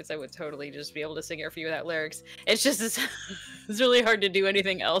 otherwise I would totally just be able to sing it for you without lyrics. It's just it's really hard to do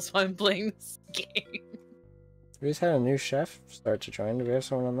anything else while I'm playing this game. We just had a new chef start to join. Do we have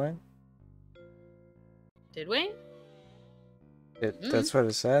someone online? Did we? That's what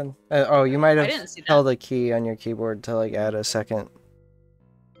it said. Oh, you might have held a key on your keyboard to like add a second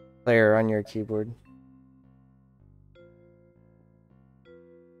player on your keyboard.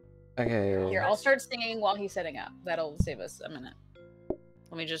 Okay. Here, I'll start singing while he's setting up. That'll save us a minute.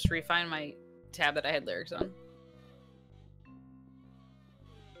 Let me just refine my tab that I had lyrics on.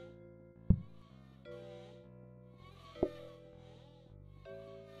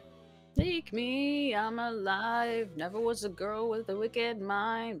 Take me, I'm alive. Never was a girl with a wicked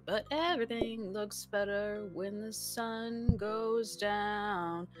mind, but everything looks better when the sun goes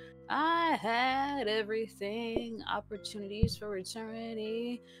down. I had everything, opportunities for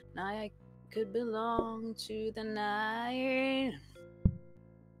eternity. Now I could belong to the night.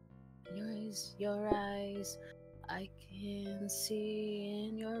 Your eyes, I can see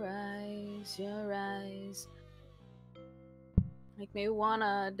in your eyes. Make me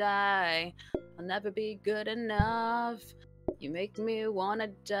wanna die. I'll never be good enough. You make me wanna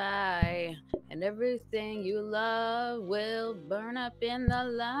die. And everything you love will burn up in the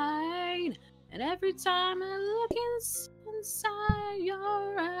light. And every time I look inside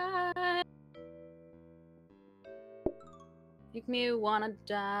your eyes, make me wanna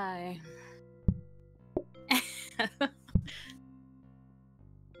die.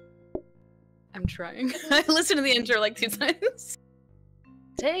 I'm trying. I listened to the intro like 2 times.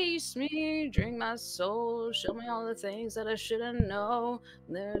 Taste me, drink my soul, show me all the things that I shouldn't know.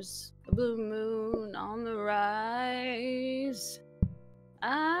 There's a blue moon on the rise.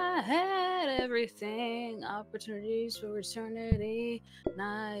 I had everything, opportunities for eternity, and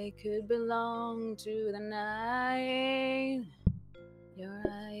I could belong to the night. Your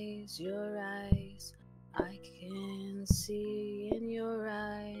eyes, I can see in your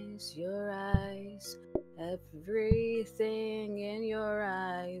eyes, everything in your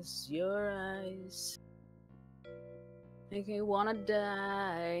eyes, make me wanna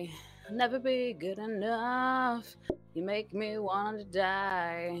die, never be good enough. You make me wanna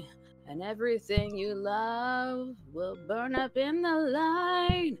die, and everything you love will burn up in the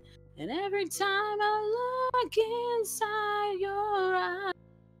light. And every time I look inside your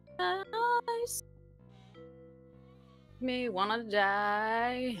eyes, me wanna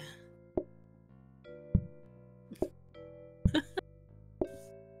die.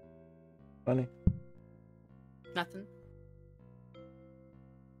 Funny. Nothing.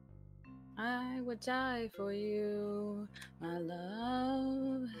 I would die for you, my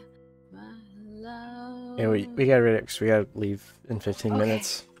love, my love. Yeah, we gotta read it because we gotta leave in 15 Okay.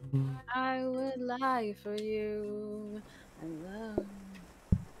 minutes. I would lie for you, my love,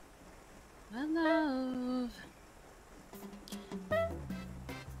 my love.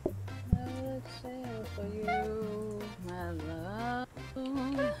 I would sail for you, my love,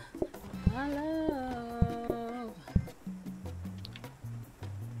 my love.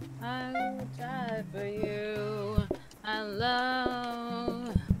 I would die for you, my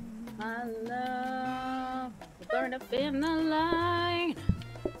love, my love. Burn up in the light.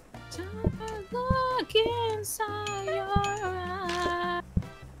 Time I look inside your eyes.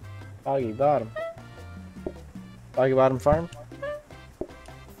 Boggy Bottom. Boggy Bottom Farm?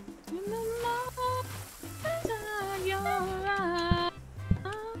 In the light inside your eyes.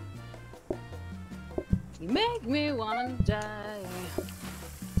 You make me wanna die.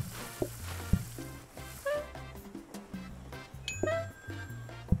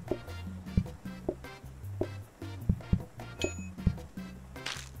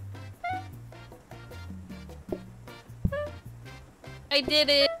 I did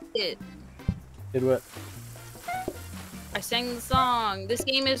it! Did what? I sang the song. This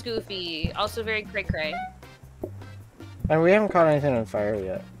game is goofy. Also very cray-cray. And we haven't caught anything on fire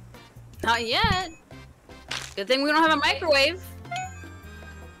yet. Not yet! Good thing we don't have a microwave.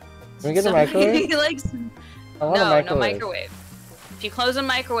 Can we get a microwave? I want a microwave. No microwave. If you close a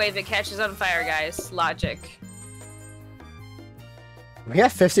microwave, it catches on fire, guys. Logic. We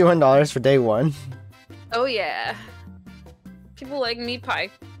got $51 for day one. Oh yeah. People like meat pie.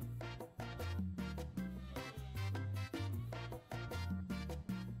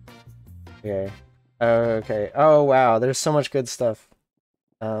 Okay. Okay. Oh wow, there's so much good stuff.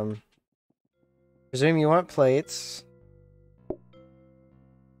 Presume you want plates.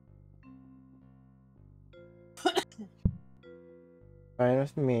 Fine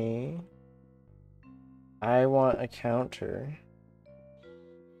with me. I want a counter.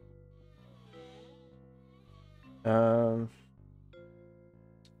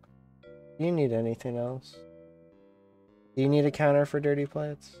 Do you need anything else? Do you need a counter for dirty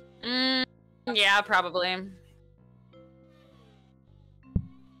plates? Yeah, probably.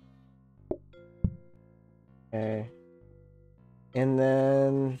 Okay. And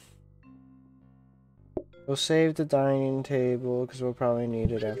then we'll save the dining table because we'll probably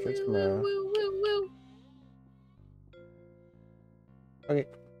need it after tomorrow. Okay.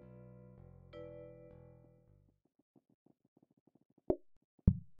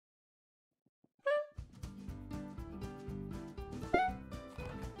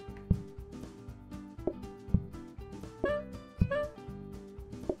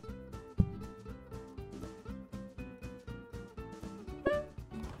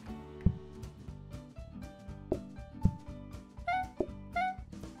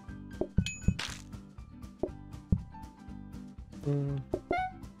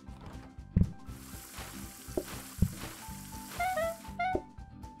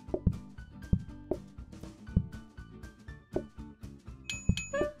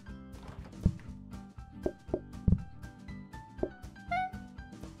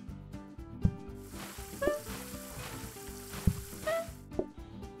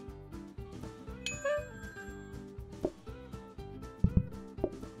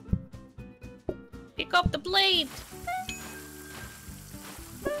 Pick up the blade.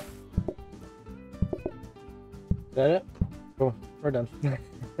 Is that it? Cool. We're done.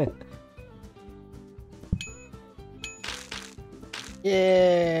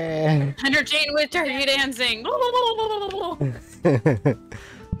 Yeah. Entertain with turkey dancing.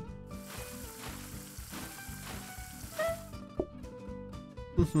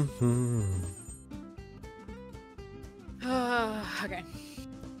 Okay.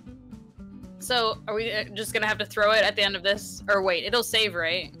 So, are we just gonna have to throw it at the end of this? Or wait, it'll save,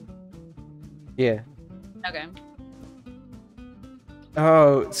 right? Yeah. Okay.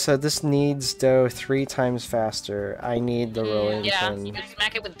 Oh, so this needs dough 3 times faster. I need the rolling pin. Yeah,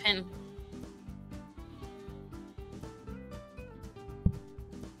 smack it with pin.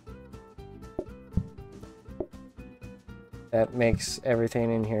 That makes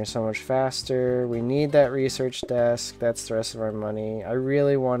everything in here so much faster. We need that research desk. That's the rest of our money. I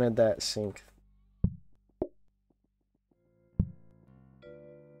really wanted that sink.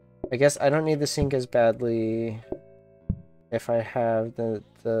 I guess I don't need the sink as badly if I have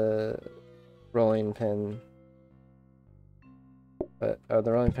the rolling pin. But oh,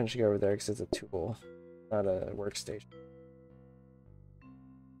 the rolling pin should go over there because it's a tool, not a workstation.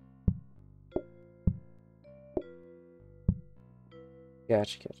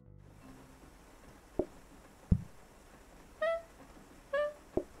 Gotcha.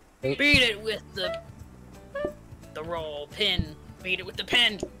 Beat it with the roll pin. Beat it with the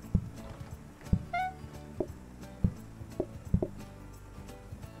pin.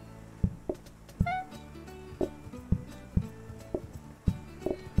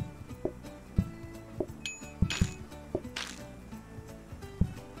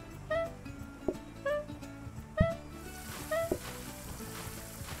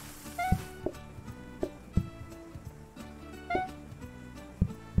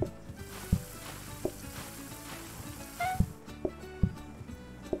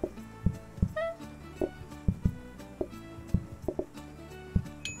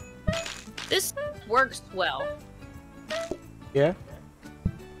 This works well. Yeah?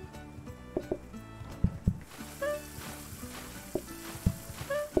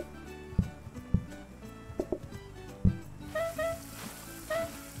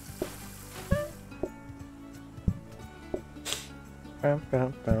 Bum,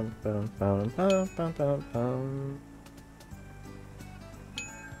 bum, bum, bum, bum, bum, bum, bum, bum.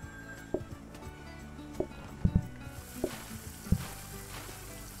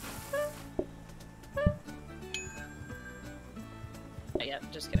 Oh, yeah,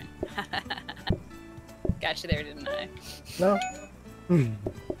 just kidding. Got you there, didn't I? No.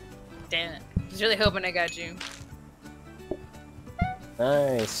 Damn it. I was really hoping I got you.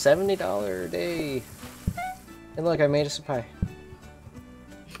 Nice. $70 a day. And look, I made us a pie.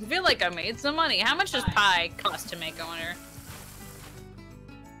 I feel like I made some money. How much does pie cost to make, I wonder?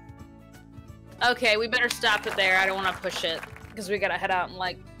 Okay, we better stop it there. I don't want to push it because we gotta head out in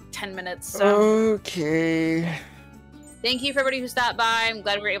like 10 minutes. So. Okay. Thank you for everybody who stopped by. I'm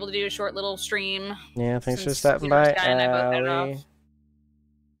glad we were able to do a short little stream. Yeah, thanks for stopping by, Allie.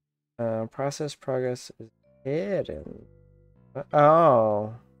 Process progress is hidden.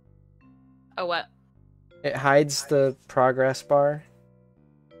 Oh. Oh, what? It hides the progress bar.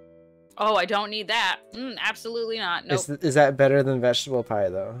 Oh, I don't need that. Absolutely not. Nope. Is that better than vegetable pie,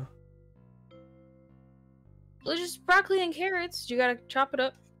 though? Well, just broccoli and carrots. You gotta chop it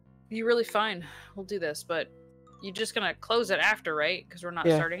up. You're really fine. We'll do this, but you're just gonna close it after, right? Because we're not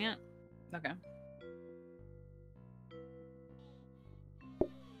starting it? Okay.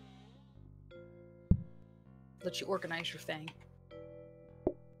 Let you organize your thing.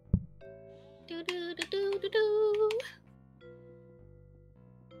 Do do do do do do.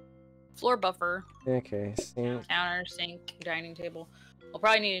 Floor buffer. Okay, sink. Counter, sink, dining table. We'll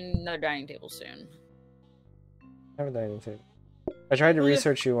probably need another dining table soon. I have a dining table. I tried to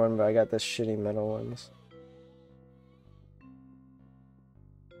research you one, but I got the shitty metal ones.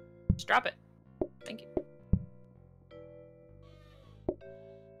 Just drop it. Thank you.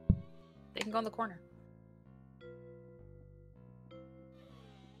 They can go in the corner.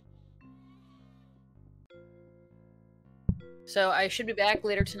 So I should be back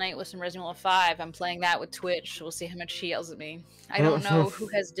later tonight with some Resident Evil 5. I'm playing that with Twitch. We'll see how much she yells at me. I don't know who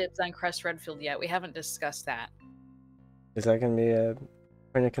has dibs on Crest Redfield yet. We haven't discussed that. Is that going to be a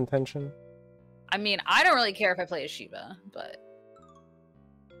point of contention? I mean, I don't really care if I play as Shiva, but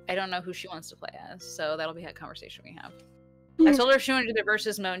I don't know who she wants to play as, so that'll be a conversation we have. I told her if she wanted to do the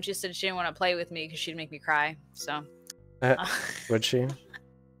versus mode, and she said she didn't want to play with me because she'd make me cry, so... Would she?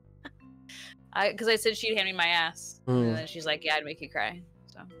 Because I said she'd hand me my ass, and then she's like, yeah, I'd make you cry,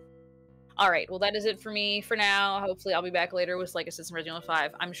 so... Alright, well that is it for me for now. Hopefully I'll be back later with, like I said, some Resident Evil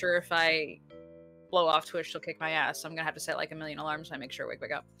 5. I'm sure if I blow off Twitch, she'll kick my ass, so I'm gonna have to set like a million alarms so I make sure I wake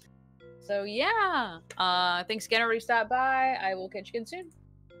back up. So yeah, thanks again everybody who stopped by. I will catch you again soon.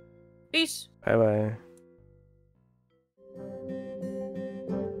 Peace. Bye-bye.